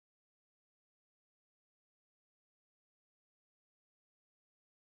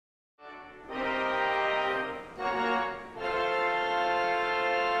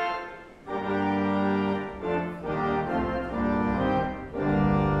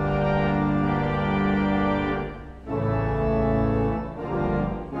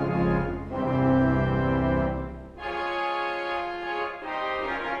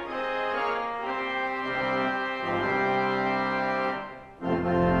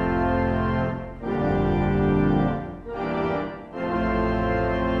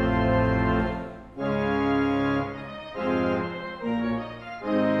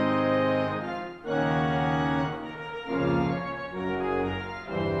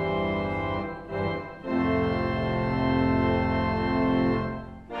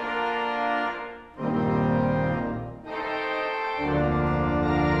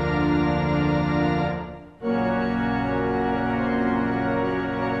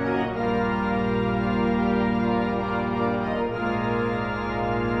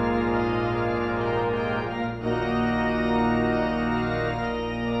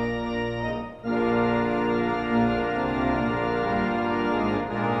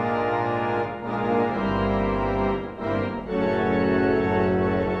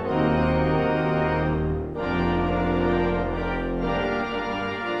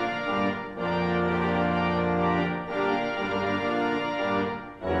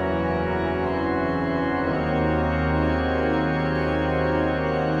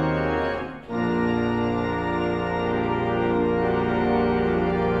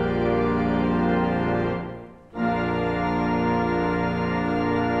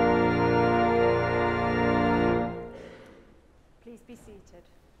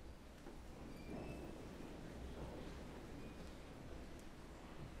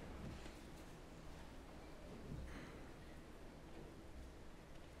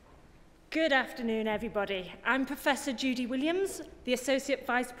Good afternoon, everybody. I'm Professor Judy Williams, the Associate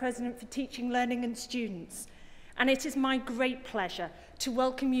Vice President for Teaching, Learning and Students, and it is my great pleasure to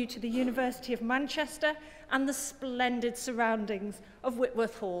welcome you to the University of Manchester and the splendid surroundings of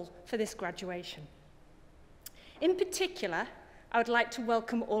Whitworth Hall for this graduation. In particular, I would like to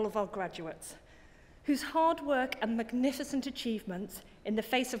welcome all of our graduates, whose hard work and magnificent achievements in the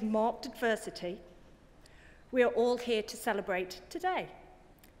face of marked adversity, we are all here to celebrate today.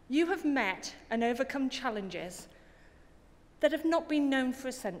 You have met and overcome challenges that have not been known for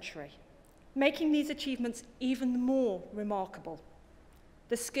a century, making these achievements even more remarkable.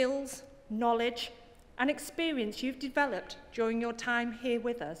 The skills, knowledge, and experience you've developed during your time here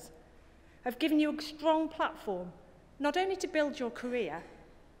with us have given you a strong platform, not only to build your career,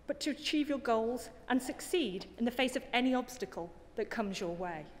 but to achieve your goals and succeed in the face of any obstacle that comes your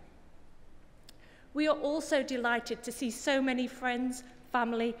way. We are also delighted to see so many friends,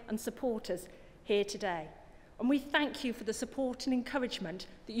 family and supporters here today. And we thank you for the support and encouragement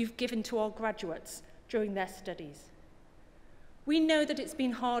that you've given to our graduates during their studies. We know that it's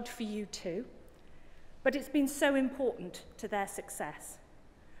been hard for you too, but it's been so important to their success.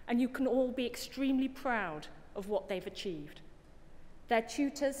 And you can all be extremely proud of what they've achieved. Their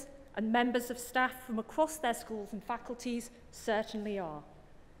tutors and members of staff from across their schools and faculties certainly are.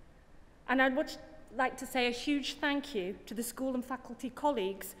 And I would like to say a huge thank you to the school and faculty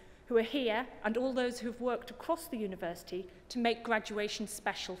colleagues who are here and all those who have worked across the university to make graduation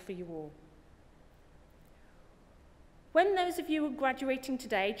special for you all. When those of you who are graduating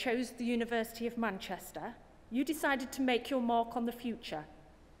today chose the University of Manchester, you decided to make your mark on the future,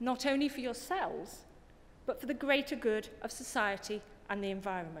 not only for yourselves, but for the greater good of society and the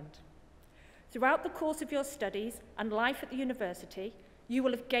environment. Throughout the course of your studies and life at the university, you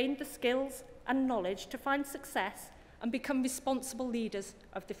will have gained the skills and knowledge to find success and become responsible leaders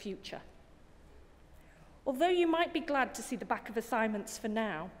of the future. Although you might be glad to see the back of assignments for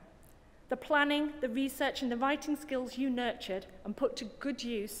now, the planning, the research and the writing skills you nurtured and put to good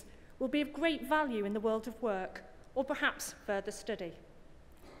use will be of great value in the world of work or perhaps further study.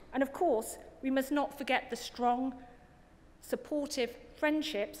 And of course, we must not forget the strong, supportive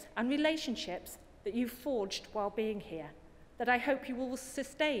friendships and relationships that you've forged while being here, that I hope you will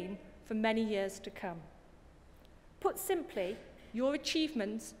sustain for many years to come. Put simply, your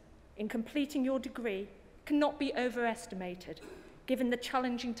achievements in completing your degree cannot be overestimated, given the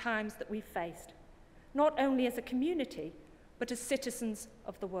challenging times that we've faced, not only as a community, but as citizens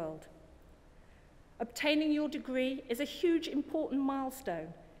of the world. Obtaining your degree is a huge, important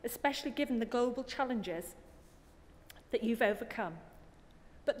milestone, especially given the global challenges that you've overcome.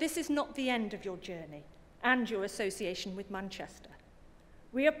 But this is not the end of your journey and your association with Manchester.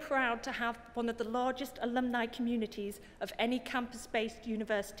 We are proud to have one of the largest alumni communities of any campus-based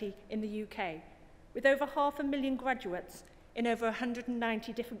university in the UK, with over 500,000 graduates in over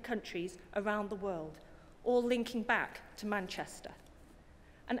 190 different countries around the world, all linking back to Manchester.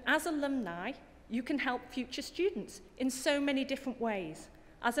 And as alumni, you can help future students in so many different ways,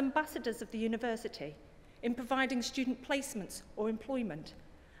 as ambassadors of the university, in providing student placements or employment,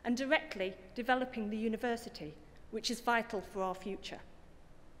 and directly developing the university, which is vital for our future.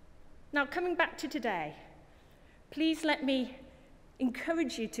 Now, coming back to today, please let me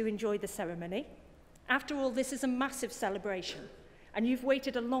encourage you to enjoy the ceremony. After all, this is a massive celebration, and you've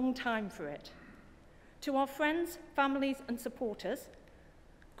waited a long time for it. To our friends, families, and supporters,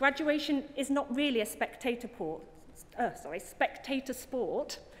 graduation is not really a spectator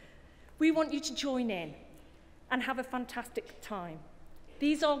sport. We want you to join in and have a fantastic time.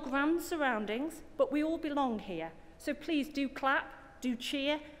 These are grand surroundings, but we all belong here. So please do clap, do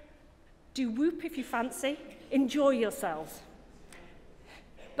cheer, do whoop if you fancy, enjoy yourselves.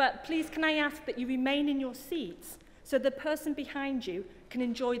 But please can I ask that you remain in your seats so the person behind you can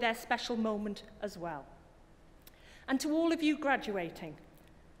enjoy their special moment as well. And to all of you graduating,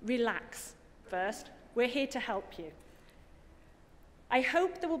 relax first. We're here to help you. I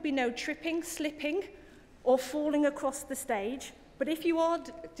hope there will be no tripping, slipping, or falling across the stage, but if you are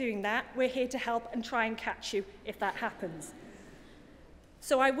doing that, we're here to help and try and catch you if that happens.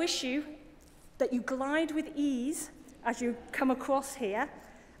 So I wish you that you glide with ease as you come across here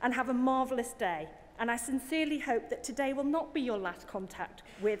and have a marvellous day. And I sincerely hope that today will not be your last contact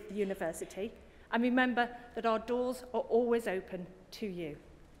with the university. And remember that our doors are always open to you.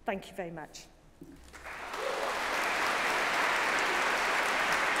 Thank you very much.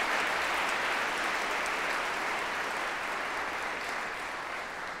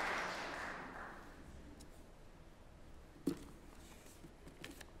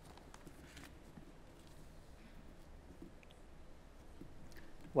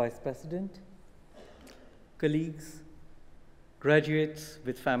 Vice President, colleagues, graduates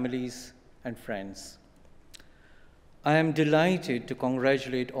with families and friends. I am delighted to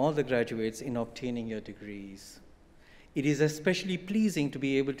congratulate all the graduates in obtaining your degrees. It is especially pleasing to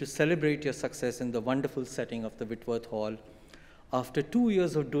be able to celebrate your success in the wonderful setting of the Whitworth Hall after 2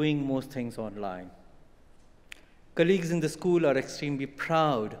 years of doing most things online. Colleagues in the school are extremely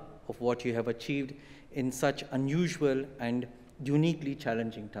proud of what you have achieved in such unusual and uniquely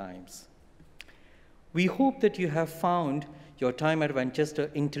challenging times. We hope that you have found your time at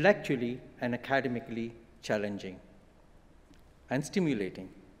Manchester intellectually and academically challenging and stimulating.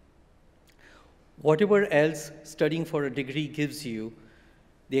 Whatever else studying for a degree gives you,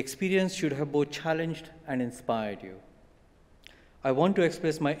 the experience should have both challenged and inspired you. I want to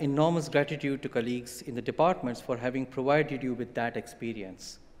express my enormous gratitude to colleagues in the departments for having provided you with that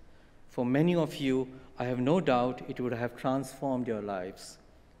experience. For many of you, I have no doubt it would have transformed your lives,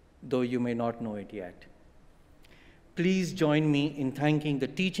 though you may not know it yet. Please join me in thanking the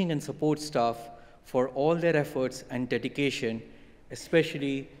teaching and support staff for all their efforts and dedication,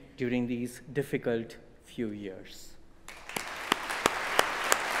 especially during these difficult few years.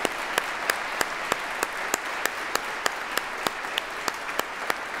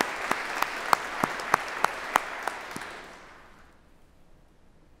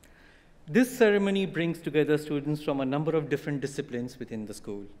 This ceremony brings together students from a number of different disciplines within the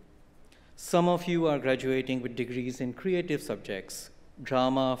school. Some of you are graduating with degrees in creative subjects,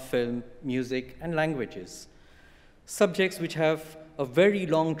 drama, film, music, and languages, subjects which have a very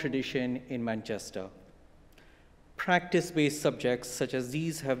long tradition in Manchester. Practice-based subjects such as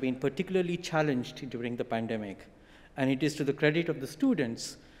these have been particularly challenged during the pandemic, and it is to the credit of the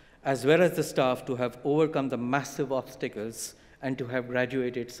students as well as the staff to have overcome the massive obstacles and to have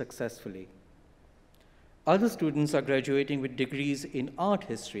graduated successfully. Other students are graduating with degrees in art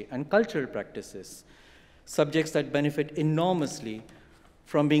history and cultural practices, subjects that benefit enormously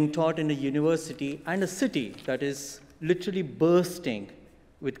from being taught in a university and a city that is literally bursting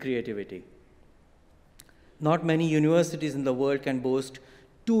with creativity. Not many universities in the world can boast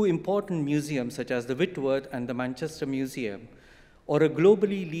two important museums such as the Whitworth and the Manchester Museum, or a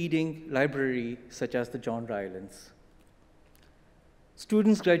globally leading library such as the John Rylands.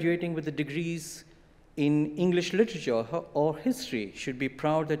 Students graduating with the degrees in English literature or history should be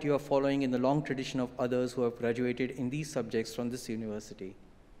proud that you are following in the long tradition of others who have graduated in these subjects from this university.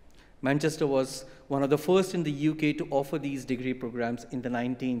 Manchester was one of the first in the UK to offer these degree programs in the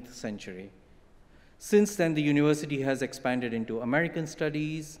 19th century. Since then, the university has expanded into American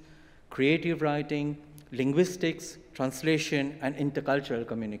studies, creative writing, linguistics, translation, and intercultural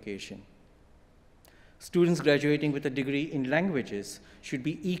communication. Students graduating with a degree in languages should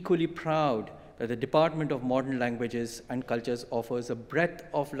be equally proud that the Department of Modern Languages and Cultures offers a breadth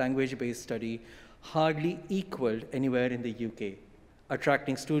of language-based study hardly equaled anywhere in the UK,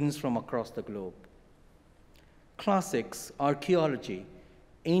 attracting students from across the globe. Classics, archaeology,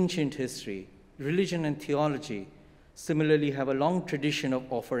 ancient history, religion, and theology similarly have a long tradition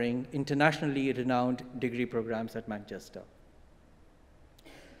of offering internationally renowned degree programs at Manchester.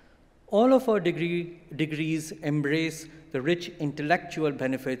 All of our degrees embrace the rich intellectual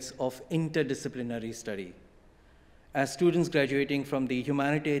benefits of interdisciplinary study. As students graduating from the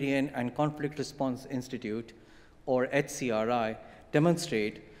Humanitarian and Conflict Response Institute, or HCRI,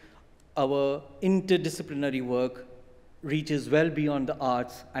 demonstrate, our interdisciplinary work reaches well beyond the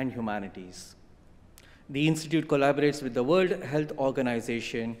arts and humanities. The Institute collaborates with the World Health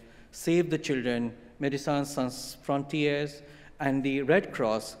Organization, Save the Children, Médecins Sans Frontières, and the Red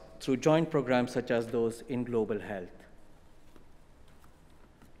Cross through joint programs such as those in global health.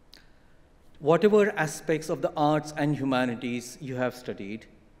 Whatever aspects of the arts and humanities you have studied,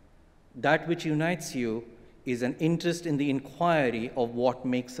 that which unites you is an interest in the inquiry of what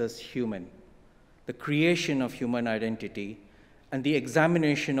makes us human, the creation of human identity, and the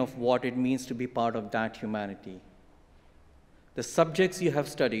examination of what it means to be part of that humanity. The subjects you have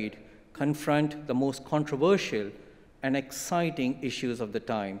studied confront the most controversial and exciting issues of the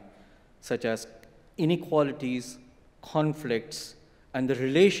time, such as inequalities, conflicts, and the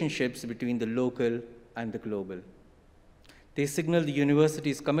relationships between the local and the global. They signal the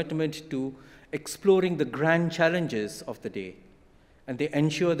university's commitment to exploring the grand challenges of the day, and they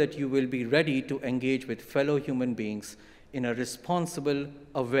ensure that you will be ready to engage with fellow human beings in a responsible,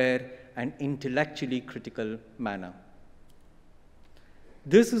 aware, and intellectually critical manner.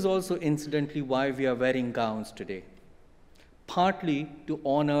 This is also incidentally why we are wearing gowns today. Partly to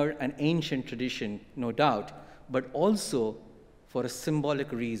honor an ancient tradition, no doubt, but also for a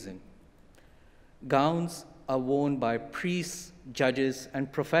symbolic reason. Gowns are worn by priests, judges,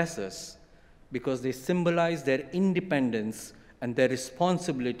 and professors because they symbolize their independence and their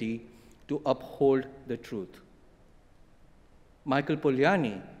responsibility to uphold the truth. Michael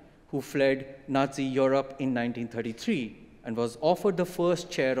Polanyi, who fled Nazi Europe in 1933 and was offered the first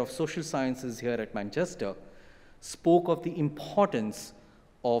chair of social sciences here at Manchester, spoke of the importance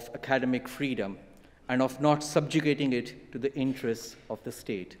of academic freedom and of not subjugating it to the interests of the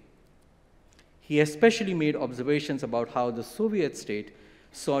state. He especially made observations about how the Soviet state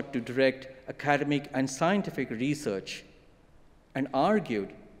sought to direct academic and scientific research and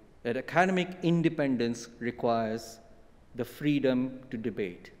argued that academic independence requires the freedom to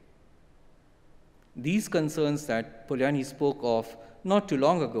debate. These concerns that Polanyi spoke of not too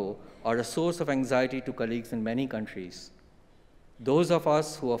long ago are a source of anxiety to colleagues in many countries. Those of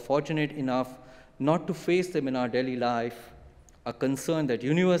us who are fortunate enough not to face them in our daily life are concerned that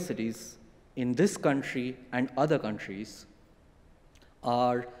universities in this country and other countries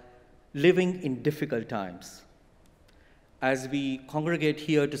are living in difficult times. As we congregate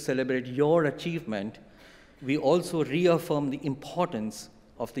here to celebrate your achievement, we also reaffirm the importance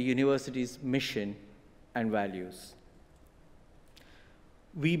of the university's mission and values.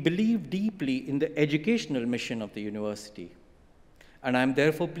 We believe deeply in the educational mission of the university, and I'm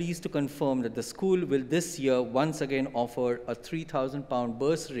therefore pleased to confirm that the school will this year once again offer a £3,000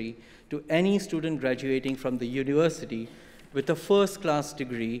 bursary to any student graduating from the university with a first-class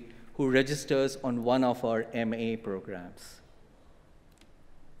degree who registers on one of our MA programs.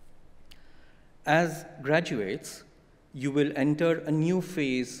 As graduates, you will enter a new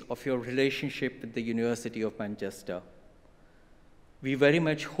phase of your relationship with the University of Manchester. We very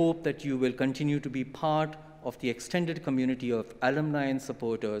much hope that you will continue to be part of the extended community of alumni and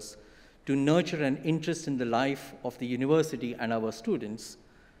supporters to nurture an interest in the life of the university and our students,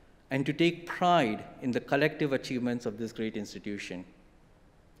 and to take pride in the collective achievements of this great institution.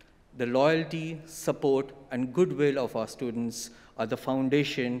 The loyalty, support, and goodwill of our students are the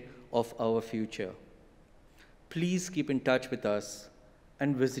foundation of our future. Please keep in touch with us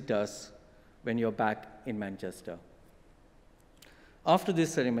and visit us when you're back in Manchester. After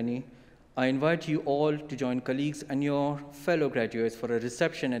this ceremony, I invite you all to join colleagues and your fellow graduates for a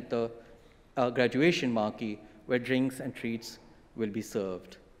reception at the graduation marquee where drinks and treats will be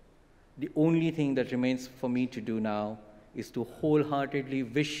served. The only thing that remains for me to do now is to wholeheartedly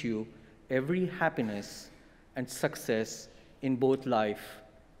wish you every happiness and success in both life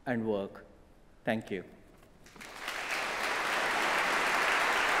and work. Thank you.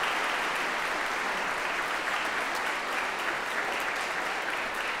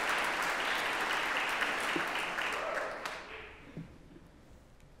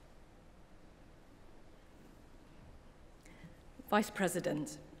 Vice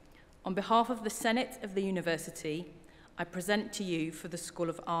President, on behalf of the Senate of the University, I present to you for the School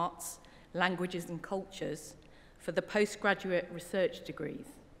of Arts, Languages and Cultures for the postgraduate research degrees.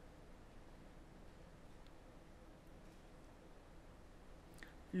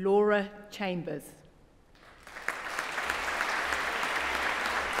 Laura Chambers.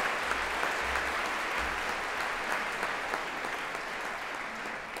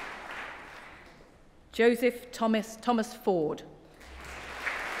 Joseph Thomas Ford.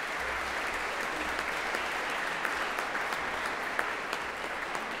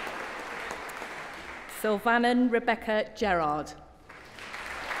 Sylvanan Rebecca Gerard.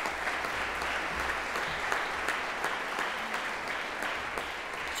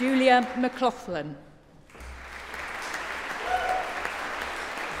 Julia McLaughlin.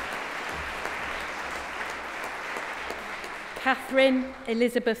 Catherine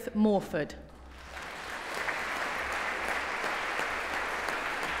Elizabeth Morford.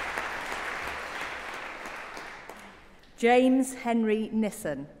 James Henry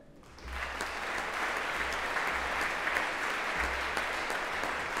Nissen.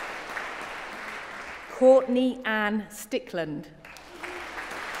 Courtney Ann Stickland.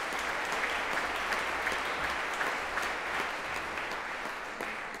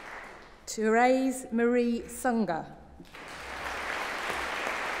 Therese Marie Sunger.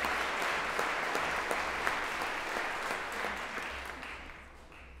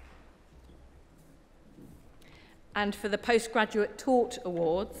 And for the Postgraduate Taught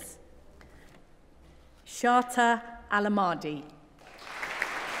Awards, Shata Alamadi.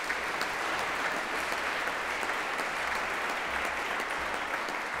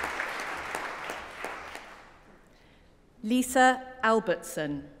 Lisa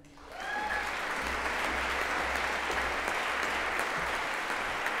Albertson.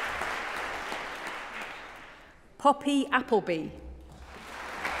 Poppy Appleby.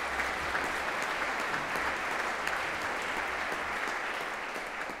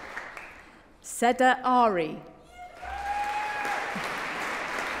 Seda Ari.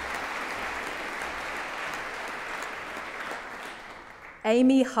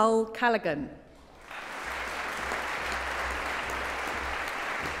 Amy Hull Callaghan.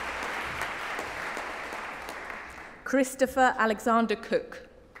 Christopher Alexander Cook.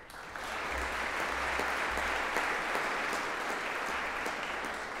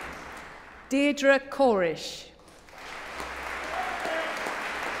 Deirdre Corish.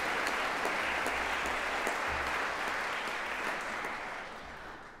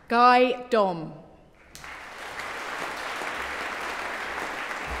 Guy Dom.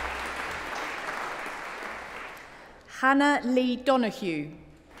 Hannah Lee Donoghue.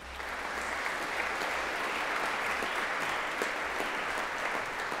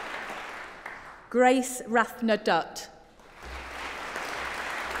 Grace Rathner Dutt.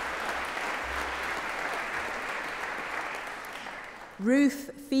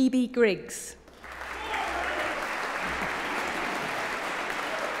 Ruth Phoebe Griggs.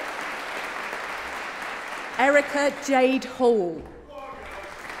 Erica Jade Hall.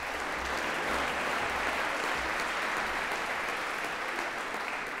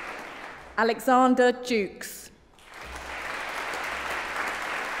 Alexander Jukes.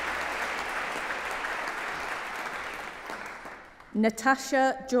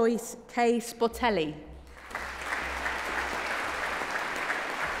 Natasha Joyce K. Sportelli.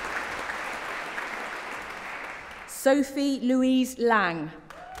 Sophie Louise Lang.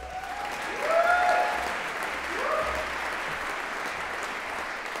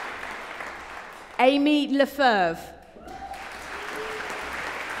 Amy Lefebvre.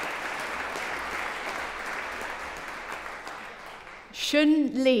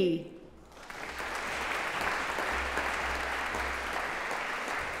 Shun Lee.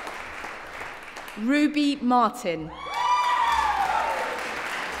 Ruby Martin.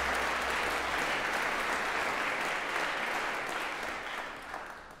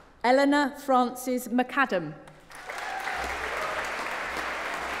 Eleanor Frances McAdam.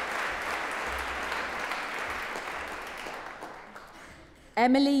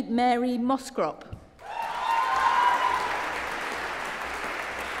 Emily Mary Moskrop.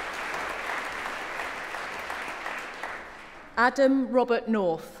 Adam Robert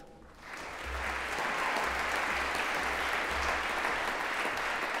North.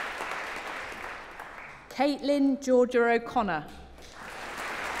 Caitlin Georgia O'Connor.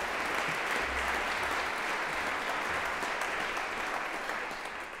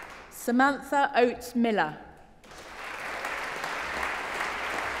 Samantha Oates Miller.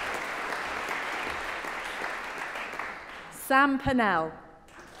 Sam Pennell.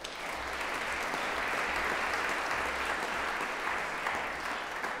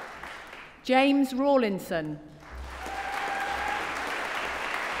 James Rawlinson.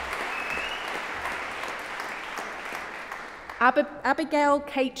 Abigail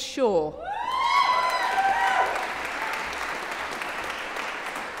Kate Shaw.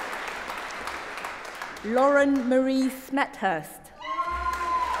 Lauren Marie Smethurst.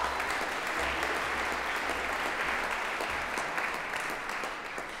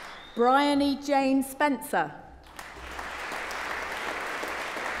 Bryony Jane Spencer.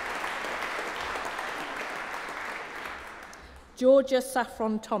 Georgia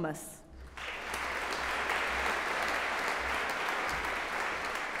Saffron Thomas.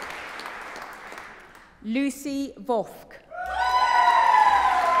 Lucy Vosk.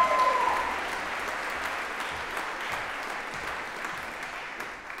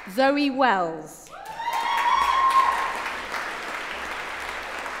 Zoe Wells.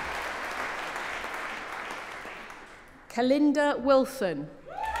 Kalinda Wilson.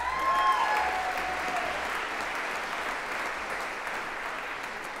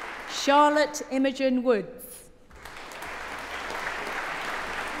 Charlotte Imogen Woods.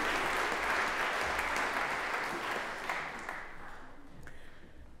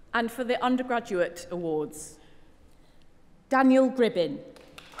 And for the undergraduate awards, Daniel Gribbin.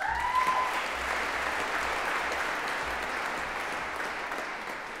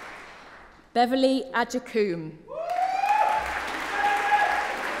 Beverly Adjakoum.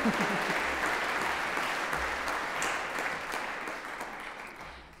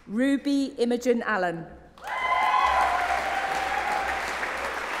 Ruby Imogen Allen.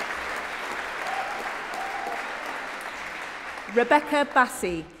 Rebecca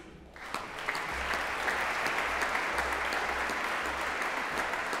Bassey.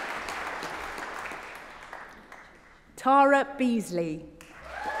 Tara Beasley.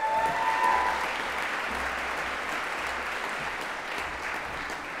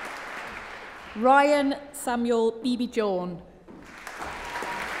 Ryan Samuel Beebe-John.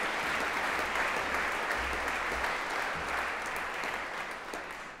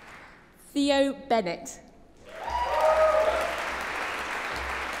 Theo Bennett.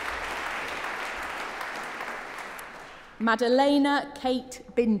 Madalena Kate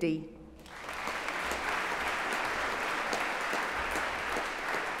Bindi.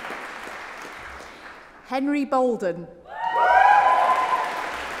 Henry Bolden.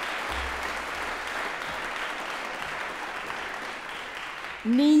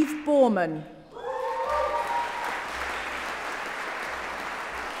 Neve Borman.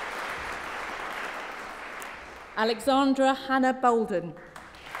 Alexandra Hannah Bolden.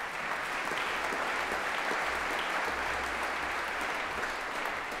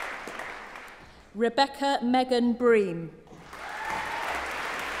 Rebecca Megan Bream.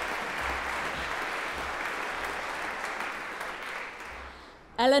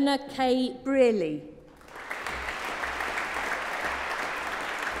 Eleanor K. Brearley.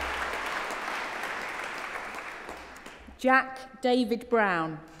 Jack David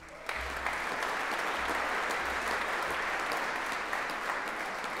Brown.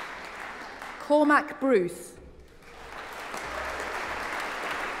 Cormac Bruce.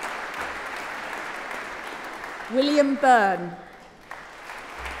 William Byrne.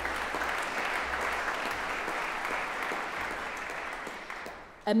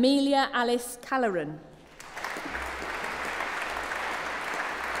 Amelia Alice Calleran.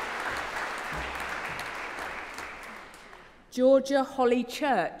 Georgia Holly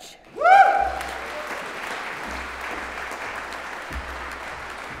Church.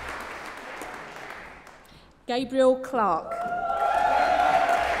 Gabriel Clark.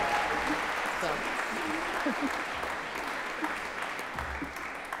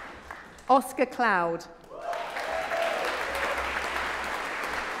 Oscar Cloud.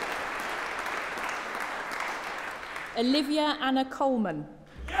 Olivia Anna Coleman.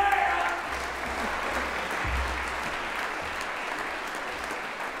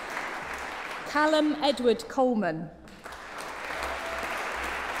 Callum Edward Coleman.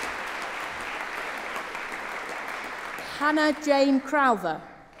 Hannah Jane Crowther.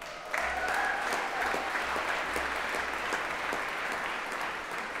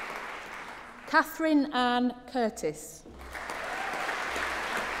 Catherine Ann Curtis.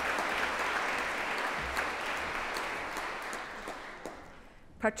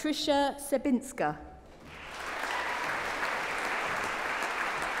 Patricia Sebinska.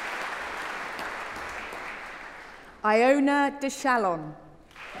 Iona de Chalon.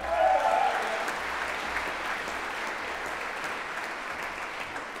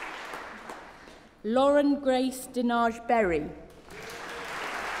 Lauren Grace Dinage Berry.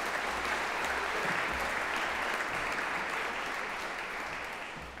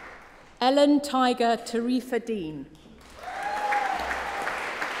 Ellen Tiger Tarifa Dean.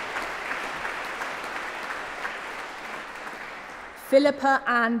 Philippa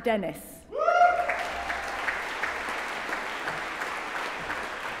Ann Dennis.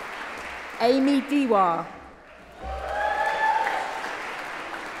 Amy Diwar.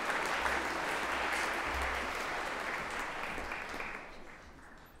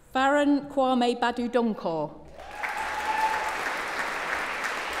 Farron Kwame Badu Donkor.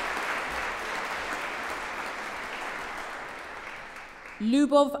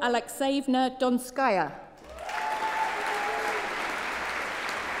 Lubov Alexeyevna Donskaya.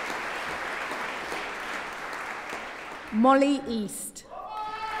 Molly East.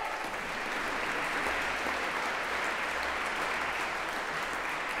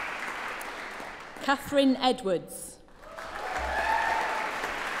 Catherine Edwards.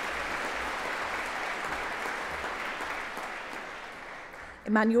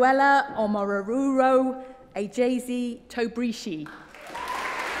 Emanuela Omoraruro Ejezi Tobrishi.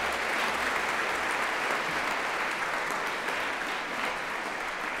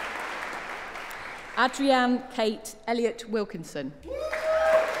 Adrienne Kate Elliott Wilkinson.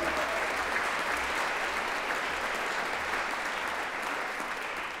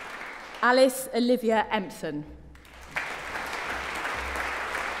 Alice Olivia Empson.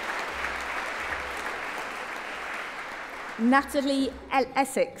 Natalie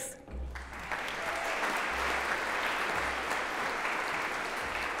Essex.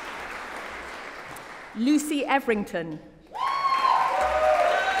 Lucy Everington.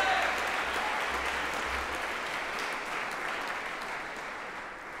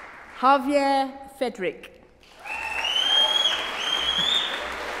 Javier Federic.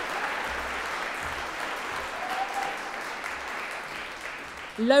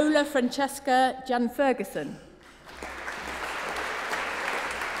 Lola Francesca Jan Ferguson.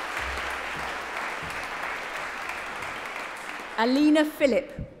 Alina Phillip.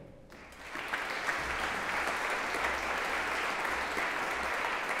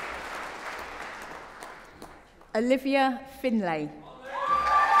 Olivia Finlay.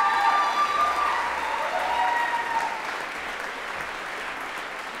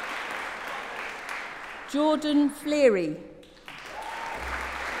 Jordan Fleary.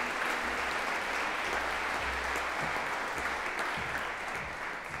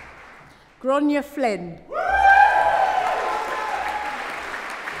 Gronya Flynn.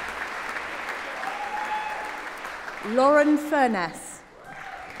 Lauren Furness.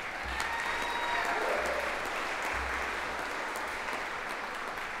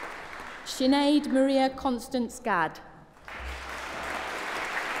 Sinead Maria Constance Gadd.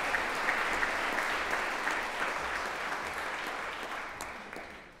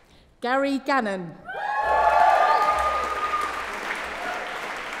 Gary Gannon.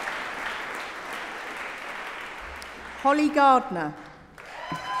 Holly Gardner.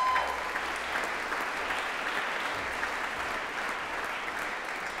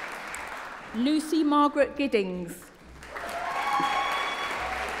 Lucy Margaret Giddings.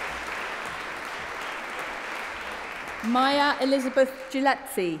 Maya Elizabeth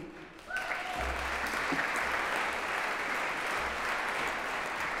Gillespie.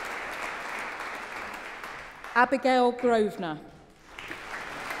 Abigail Grosvenor.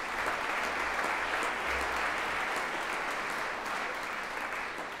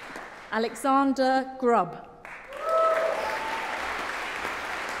 Alexander Grubb.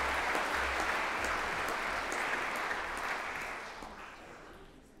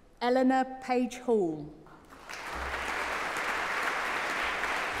 Eleanor Page Hall.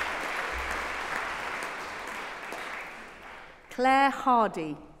 Claire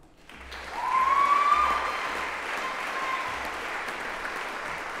Hardy.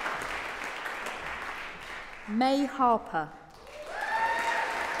 May Harper.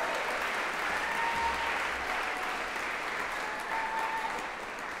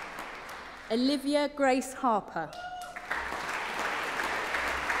 Olivia Grace Harper.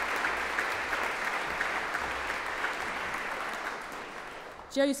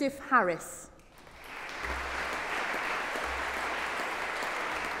 Joseph Harris.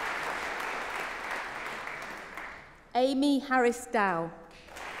 Amy Harris Dow.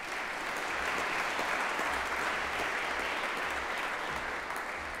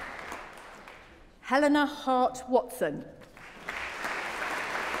 Helena Hart Watson.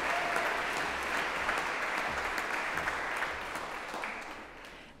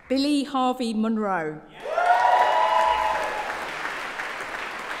 Billy Harvey Monroe.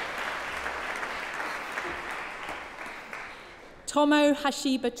 Tomo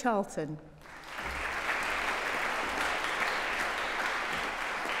Hashiba Charlton.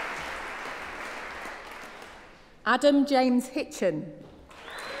 Adam James Hitchen.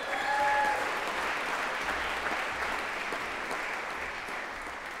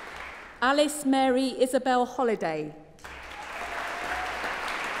 Alice Mary Isabel Holiday.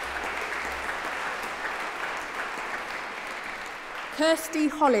 Kirsty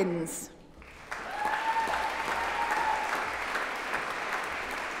Hollins.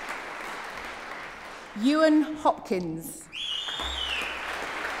 Ewan Hopkins.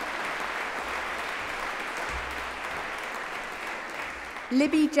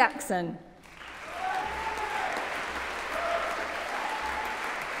 Libby Jackson.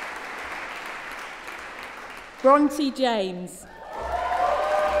 Bronte James.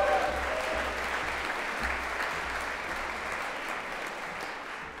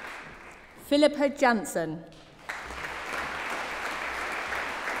 Philippa Jansen.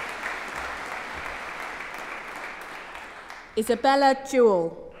 Isabella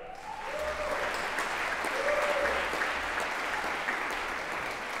Jewell.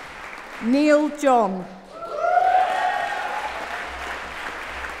 Neil John.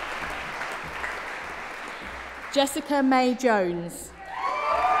 Jessica May Jones.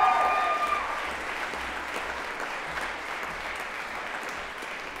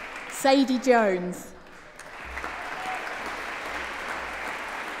 Sadie Jones.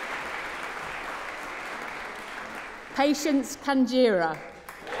 Patience Kanjira.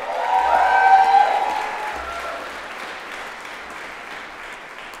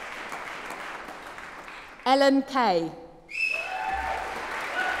 Ellen Kay.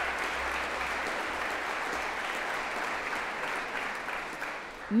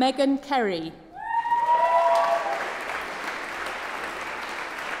 Megan Kerry.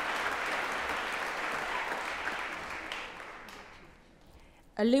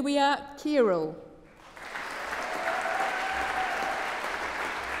 Olivia Kirill.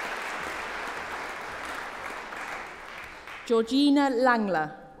 Georgina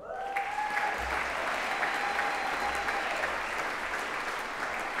Langler.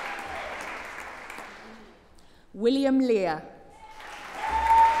 William Lear.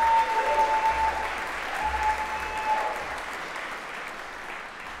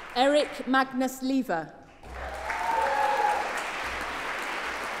 Eric Magnus Lever.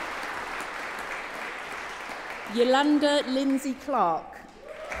 Yolanda Lindsay Clark.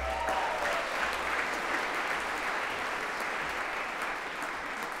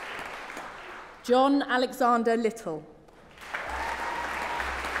 John Alexander Little.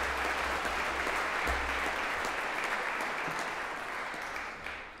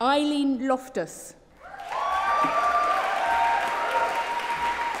 Eileen Loftus.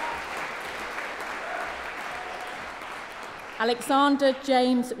 Alexander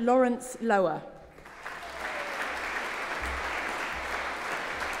James Lawrence Lower.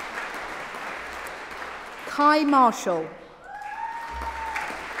 Kai Marshall.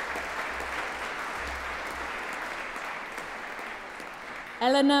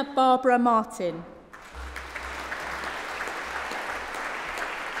 Eleanor Barbara Martin.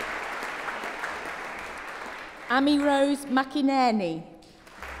 Amy Rose McInerney.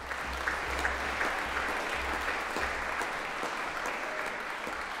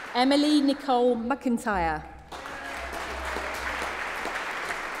 Emily Nicole McIntyre.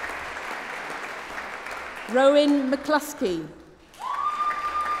 Rowan McCluskey.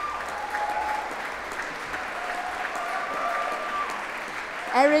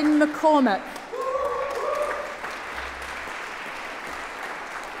 Erin McCormack.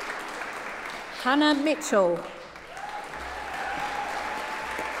 Hannah Mitchell.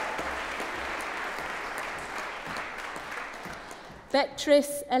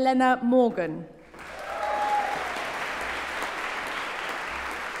 Beatrice Elena Morgan.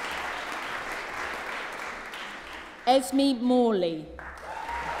 Esme Morley.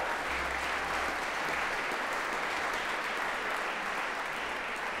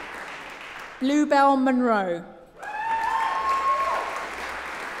 Bluebell Monroe.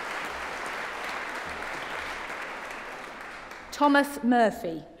 Thomas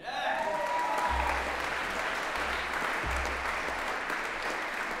Murphy.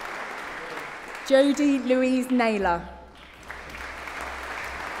 Jodie Louise Naylor.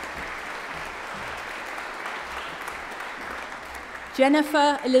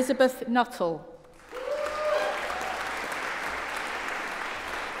 Jennifer Elizabeth Nuttall.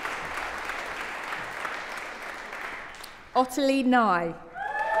 Ottilie Nye.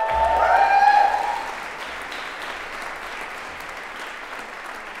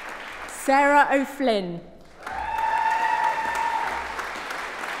 Sarah O'Flynn.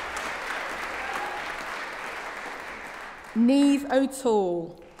 Neve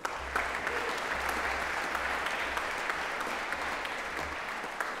O'Toole.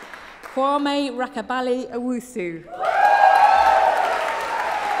 Kwame Rakabali Owusu.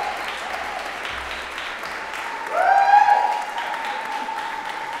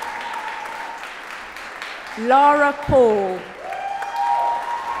 Lara Paul.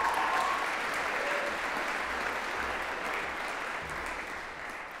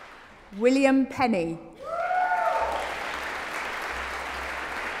 William Penny.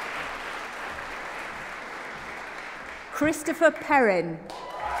 Christopher Perrin.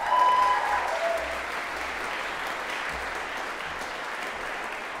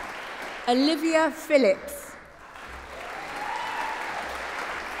 Olivia Phillips.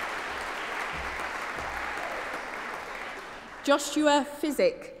 Joshua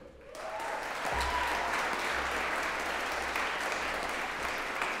Physick.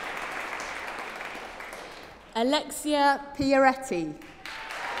 Alexia Pieretti.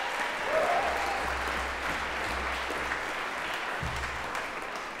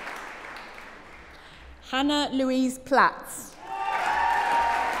 Hannah Louise Platts.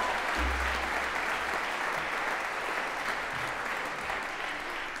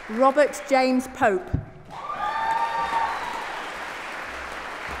 Robert James Pope.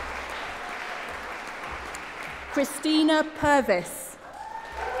 Christina Purvis.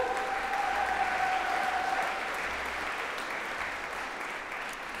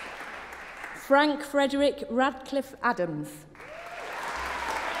 Frank Frederick Radcliffe Adams.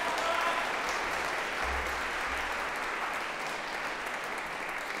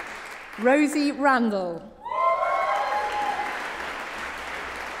 Rosie Randall.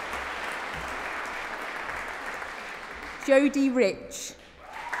 Jodie Rich.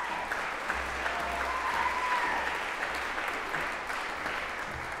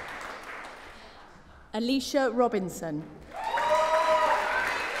 Alicia Robinson.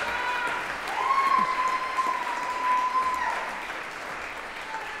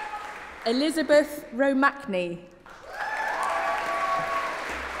 Elizabeth Romacny.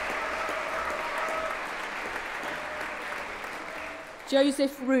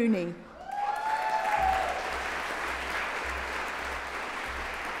 Joseph Rooney.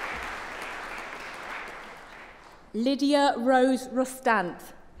 Lydia Rose Rustant.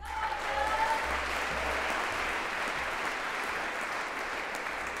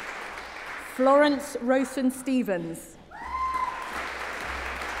 Florence Rosen Stevens.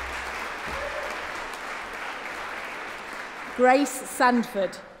 Grace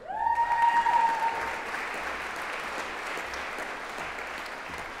Sandford.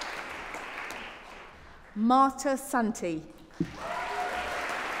 Marta Santi.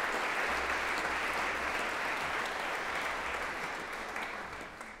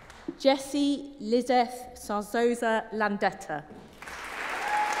 Jessie Lizeth Sarzosa Landetta.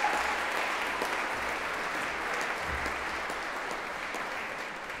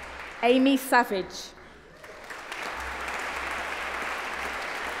 Amy Savage.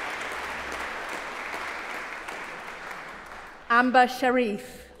 Amber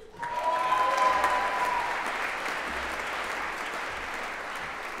Sharif.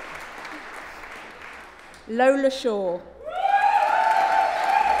 Lola Shaw.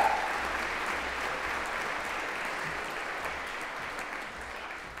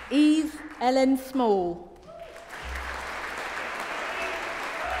 Eve Ellen Small.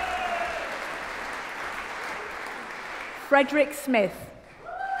 Frederick Smith.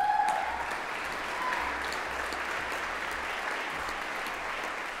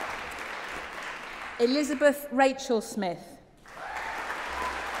 Elizabeth Rachel Smith.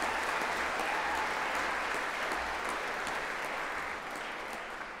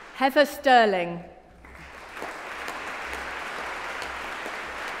 Heather Sterling.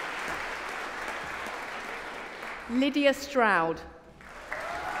 Lydia Stroud.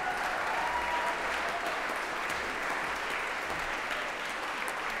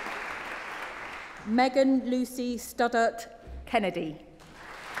 Megan Lucy Studdart Kennedy.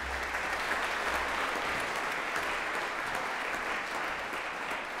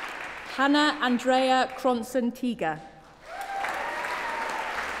 Hannah Andrea Cronson Tiga.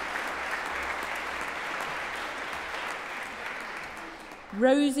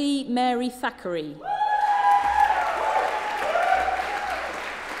 Rosie Mary Thackeray.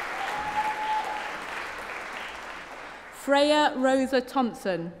 Freya Rosa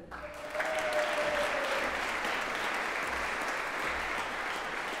Thompson.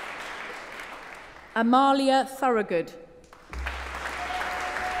 Amalia Thorogood.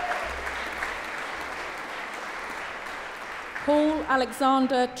 Paul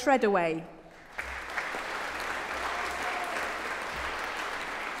Alexander Treadaway.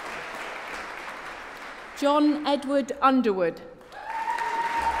 John Edward Underwood.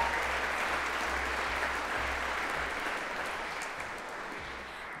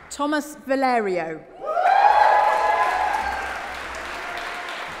 Thomas Valerio.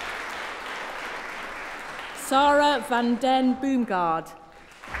 Sarah van den Boomgaard.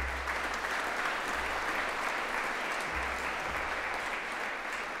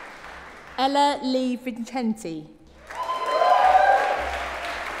 Ella Lee Vincenti.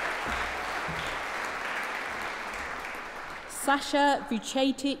 Sasha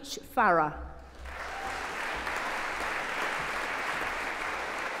Vucetic Farah.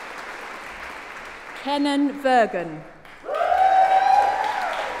 Kenan Vergan.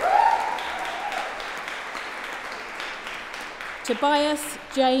 Tobias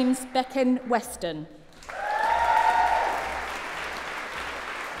James Becken Weston.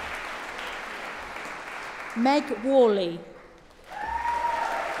 Meg Worley.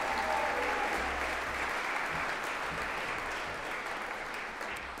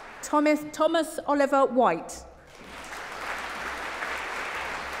 Thomas Oliver White.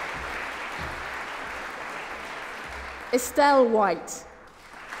 Estelle White.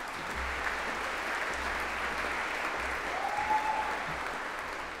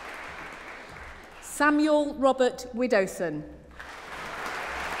 Samuel Robert Widowson.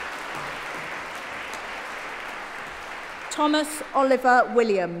 Thomas Oliver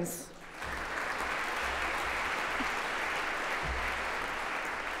Williams.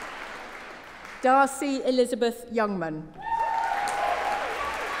 Darcy Elizabeth Youngman.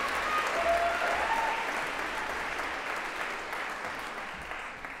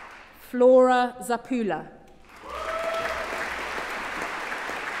 Flora Zapula.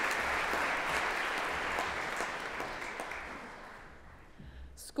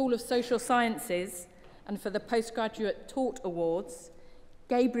 School of Social Sciences, and for the Postgraduate Taught Awards,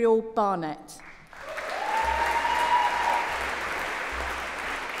 Gabriel Barnett.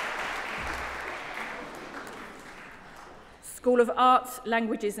 School of Arts,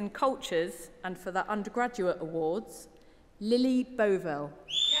 Languages and Cultures, and for the Undergraduate Awards, Lily Boville.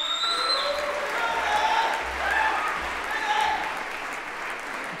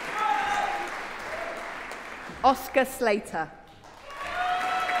 Oscar Slater.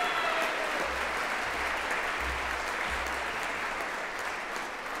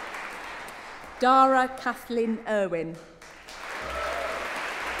 Dara Kathleen Irwin.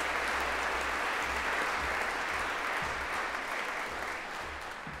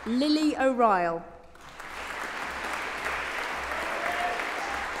 Lily O'Reilly.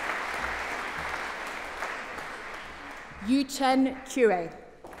 Yuchen Chue.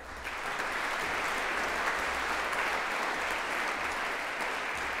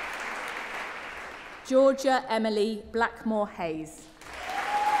 Georgia Emily Blackmore Hayes.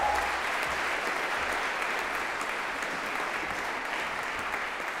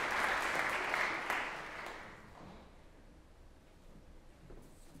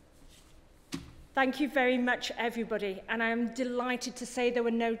 Thank you very much, everybody, and I am delighted to say there were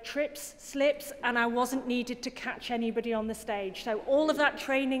no trips, slips, and I wasn't needed to catch anybody on the stage. So all of that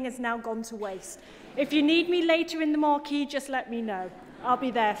training has now gone to waste. If you need me later in the marquee, just let me know. I'll be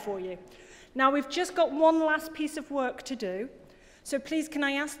there for you. Now, we've just got one last piece of work to do, so please can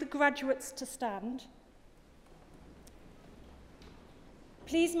I ask the graduates to stand?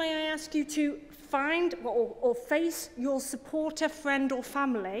 Please may I ask you to find or face your supporter, friend or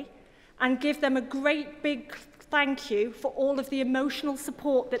family and give them a great big thank you for all of the emotional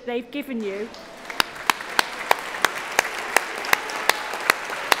support that they've given you.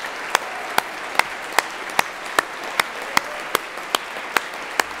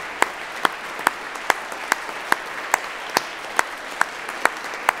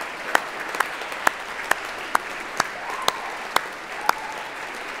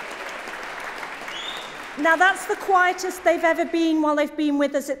 Now, that's the quietest they've ever been while they've been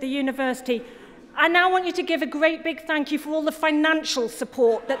with us at the university. I now want you to give a great big thank you for all the financial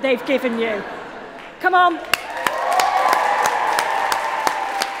support that they've given you. Come on.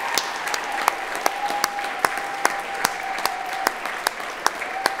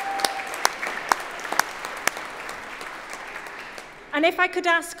 And if I could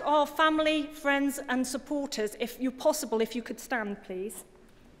ask our family, friends and supporters, if you're possible, if you could stand, please.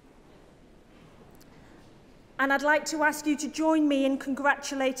 And I'd like to ask you to join me in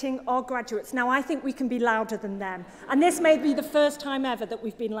congratulating our graduates. Now, I think we can be louder than them. And this may be the first time ever that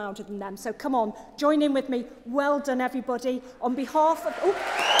we've been louder than them. So come on, join in with me. Well done, everybody. On behalf of...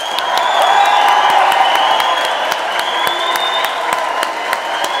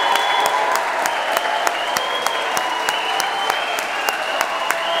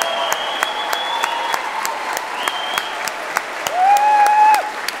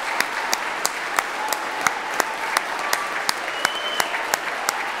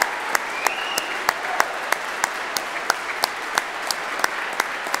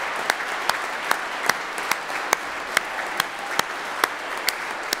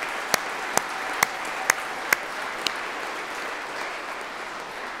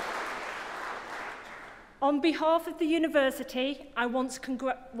 On behalf of the university, I once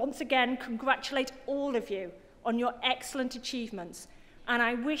again congratulate all of you on your excellent achievements, and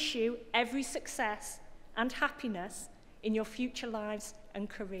I wish you every success and happiness in your future lives and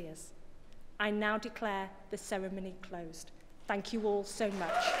careers. I now declare the ceremony closed. Thank you all so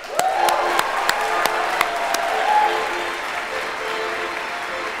much.